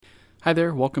Hi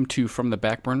there, welcome to From the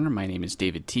Back Burner. My name is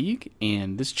David Teague,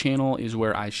 and this channel is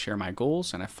where I share my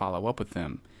goals and I follow up with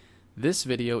them. This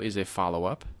video is a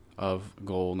follow-up of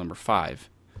goal number 5,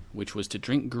 which was to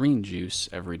drink green juice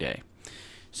every day.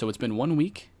 So it's been 1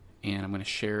 week, and I'm going to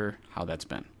share how that's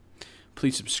been.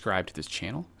 Please subscribe to this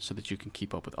channel so that you can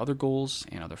keep up with other goals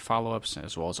and other follow-ups,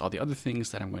 as well as all the other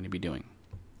things that I'm going to be doing.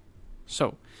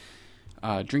 So,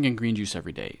 drinking green juice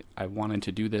every day. I wanted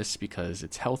to do this because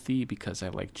it's healthy, because I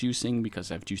like juicing,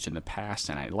 because I've juiced in the past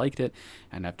and I liked it,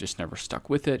 and I've just never stuck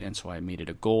with it, and so I made it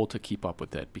a goal to keep up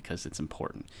with it because it's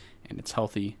important, and it's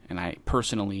healthy, and I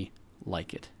personally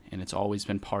like it. And it's always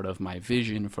been part of my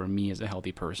vision for me as a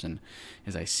healthy person,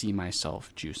 as I see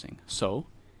myself juicing. So,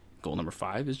 goal number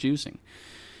 5 is juicing.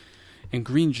 And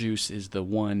green juice is the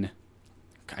one,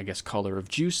 color of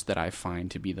juice that I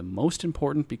find to be the most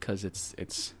important because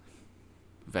it's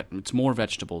more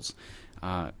vegetables,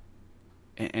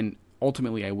 and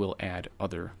ultimately I will add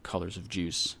other colors of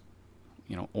juice,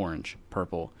 orange,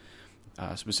 purple,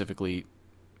 specifically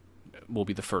will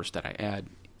be the first that I add,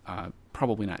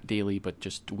 probably not daily, but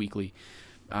just weekly,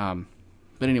 but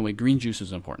anyway, green juice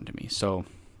is important to me, so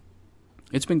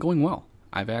it's been going well.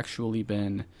 I've actually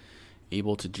been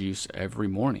able to juice every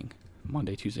morning,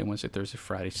 Monday, Tuesday, Wednesday, Thursday,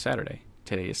 Friday, Saturday.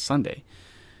 Today is Sunday.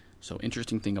 So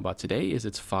interesting thing about today is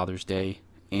it's Father's Day,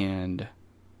 and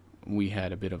we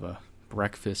had a bit of a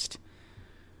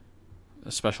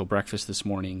special breakfast this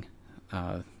morning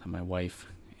that my wife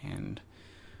and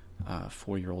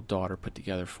 4-year-old daughter put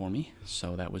together for me.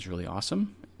 So that was really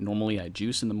awesome. Normally I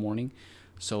juice in the morning,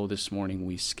 so this morning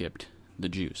we skipped the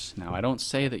juice. Now I don't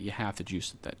say that you have to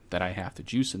juice that I have to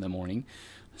juice in the morning.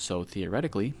 So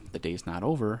theoretically, the day's not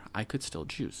over. I could still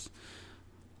juice.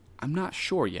 I'm not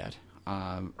sure yet.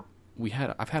 I've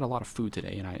had a lot of food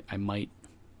today, and I might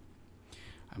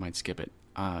skip it.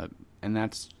 And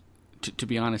that's, to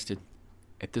be honest,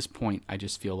 at this point, I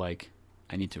just feel like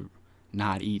I need to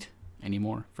not eat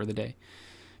anymore for the day.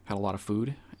 I've had a lot of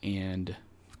food, and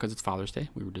because it's Father's Day,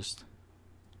 we were just,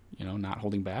 not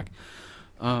holding back.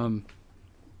 So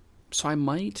I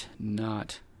might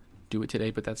not do it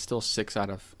today, but that's still 6 out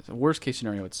of, worst case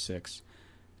scenario, it's 6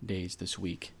 days this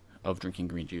week of drinking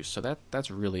green juice. So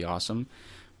that's really awesome.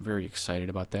 Very excited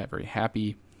about that. Very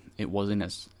happy. It wasn't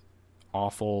as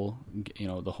awful,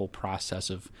 the whole process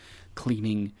of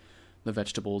cleaning the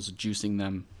vegetables, juicing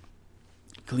them,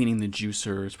 cleaning the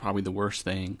juicer is probably the worst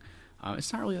thing.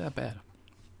 It's not really that bad.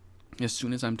 As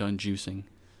soon as I'm done juicing,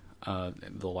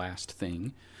 the last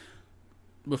thing,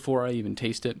 before I even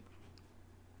taste it,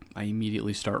 I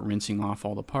immediately start rinsing off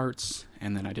all the parts,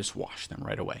 and then I just wash them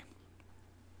right away.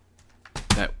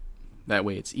 That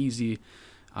way it's easy.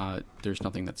 There's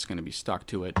nothing that's going to be stuck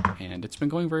to it, and it's been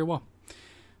going very well.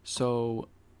 So,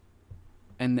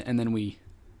 and then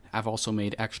I've also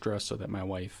made extra so that my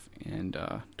wife and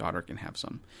daughter can have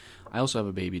some. I also have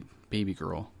a baby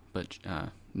girl, but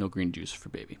no green juice for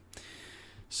baby.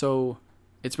 So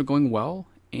it's been going well,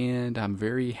 and I'm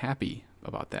very happy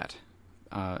about that.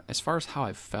 As far as how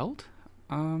I've felt,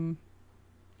 I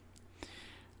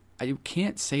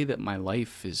can't say that my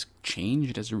life is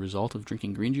changed as a result of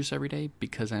drinking green juice every day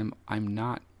because I'm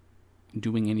not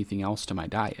doing anything else to my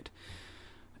diet.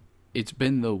 It's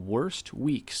been the worst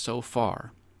week so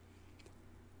far.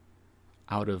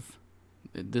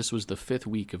 This was the 5th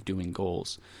week of doing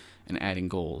goals and adding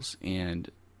goals, and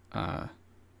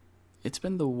it's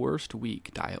been the worst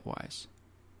week diet-wise.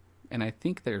 And I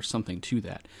think there's something to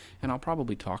that. And I'll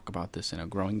probably talk about this in a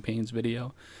Growing Pains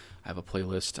video. I have a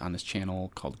playlist on this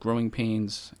channel called Growing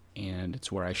Pains, and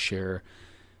it's where I share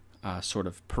sort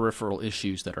of peripheral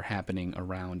issues that are happening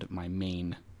around my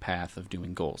main path of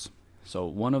doing goals. So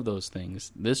one of those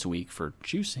things this week for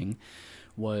juicing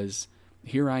was,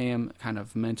 here I am kind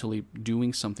of mentally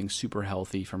doing something super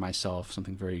healthy for myself,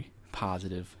 something very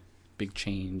positive, big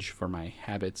change for my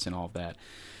habits and all of that.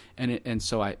 And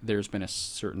so there's been a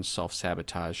certain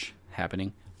self-sabotage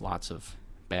happening. Lots of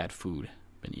bad food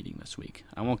been eating this week.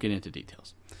 I won't get into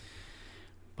details.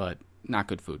 But not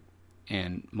good food,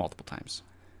 and multiple times.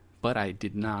 But I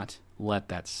did not let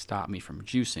that stop me from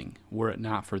juicing. Were it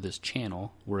not for this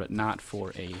channel, were it not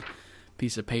for a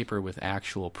piece of paper with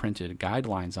actual printed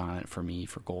guidelines on it for me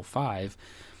for goal 5,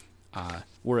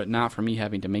 were it not for me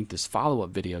having to make this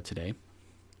follow-up video today,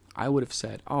 I would have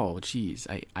said, oh, geez,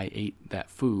 I ate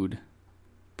that food.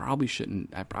 Probably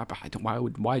shouldn't.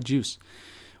 Why juice?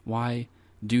 Why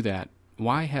do that?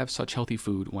 Why have such healthy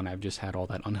food when I've just had all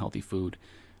that unhealthy food?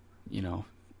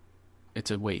 It's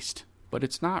a waste. But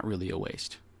it's not really a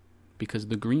waste, because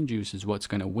the green juice is what's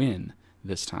going to win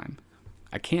this time.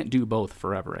 I can't do both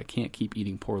forever. I can't keep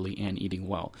eating poorly and eating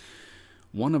well.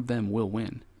 One of them will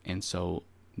win, And so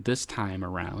this time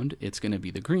around, it's going to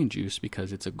be the green juice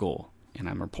because it's a goal and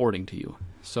I'm reporting to you.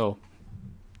 So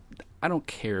I don't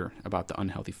care about the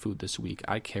unhealthy food this week.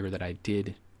 I care that I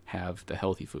did have the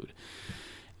healthy food.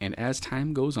 And as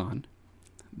time goes on,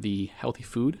 the healthy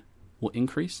food will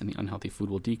increase and the unhealthy food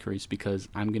will decrease because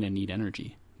I'm going to need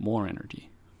energy, more energy.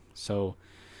 So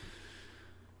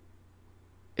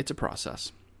it's a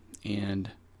process,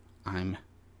 and I'm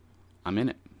in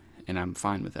it, and I'm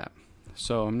fine with that.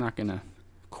 So I'm not going to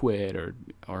quit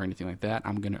or anything like that.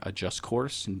 I'm going to adjust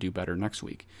course and do better next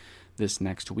week. This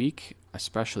next week,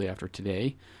 especially after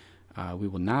today, we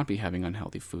will not be having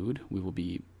unhealthy food. We will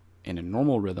be in a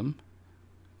normal rhythm,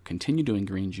 continue doing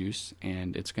green juice,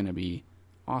 and it's going to be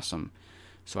awesome.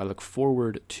 So I look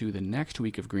forward to the next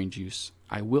week of green juice.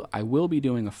 I will be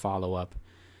doing a follow-up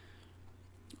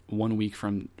 1 week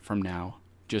from now,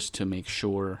 just to make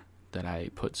sure that I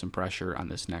put some pressure on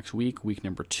this next week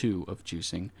number 2 of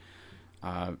juicing.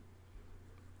 I've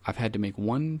had to make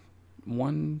one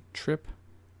trip,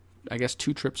 I guess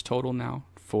 2 trips total now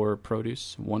for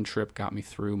produce. 1 trip got me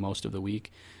through most of the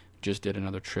week. Just did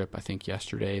another trip, I think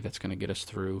yesterday, that's going to get us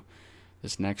through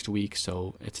this next week.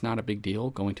 So it's not a big deal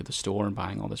going to the store and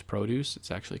buying all this produce.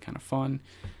 It's actually kind of fun.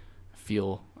 I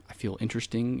feel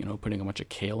interesting, putting a bunch of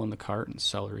kale in the cart and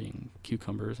celery and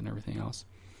cucumbers and everything else.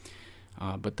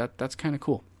 But that's kind of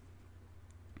cool.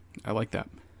 I like that.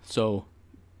 So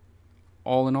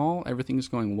all in all, everything's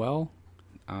going well.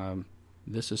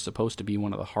 This is supposed to be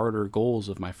one of the harder goals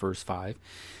of my first 5.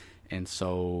 And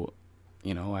so,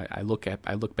 I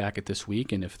look back at this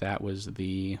week, and if that was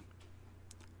the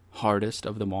hardest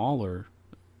of them all or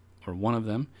one of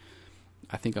them,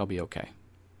 I think I'll be okay.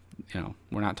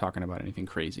 We're not talking about anything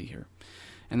crazy here.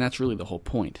 And that's really the whole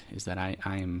point, is that I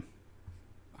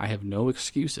have no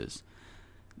excuses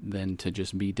than to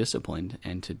just be disciplined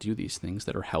and to do these things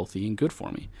that are healthy and good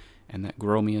for me and that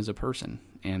grow me as a person.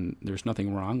 And there's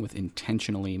nothing wrong with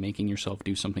intentionally making yourself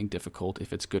do something difficult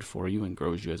if it's good for you and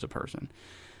grows you as a person.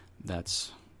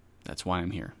 That's why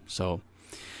I'm here. So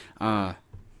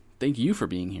thank you for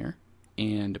being here.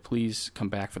 And please come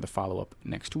back for the follow-up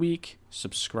next week.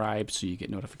 Subscribe so you get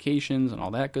notifications and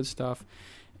all that good stuff.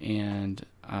 And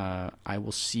I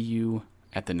will see you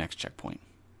at the next checkpoint.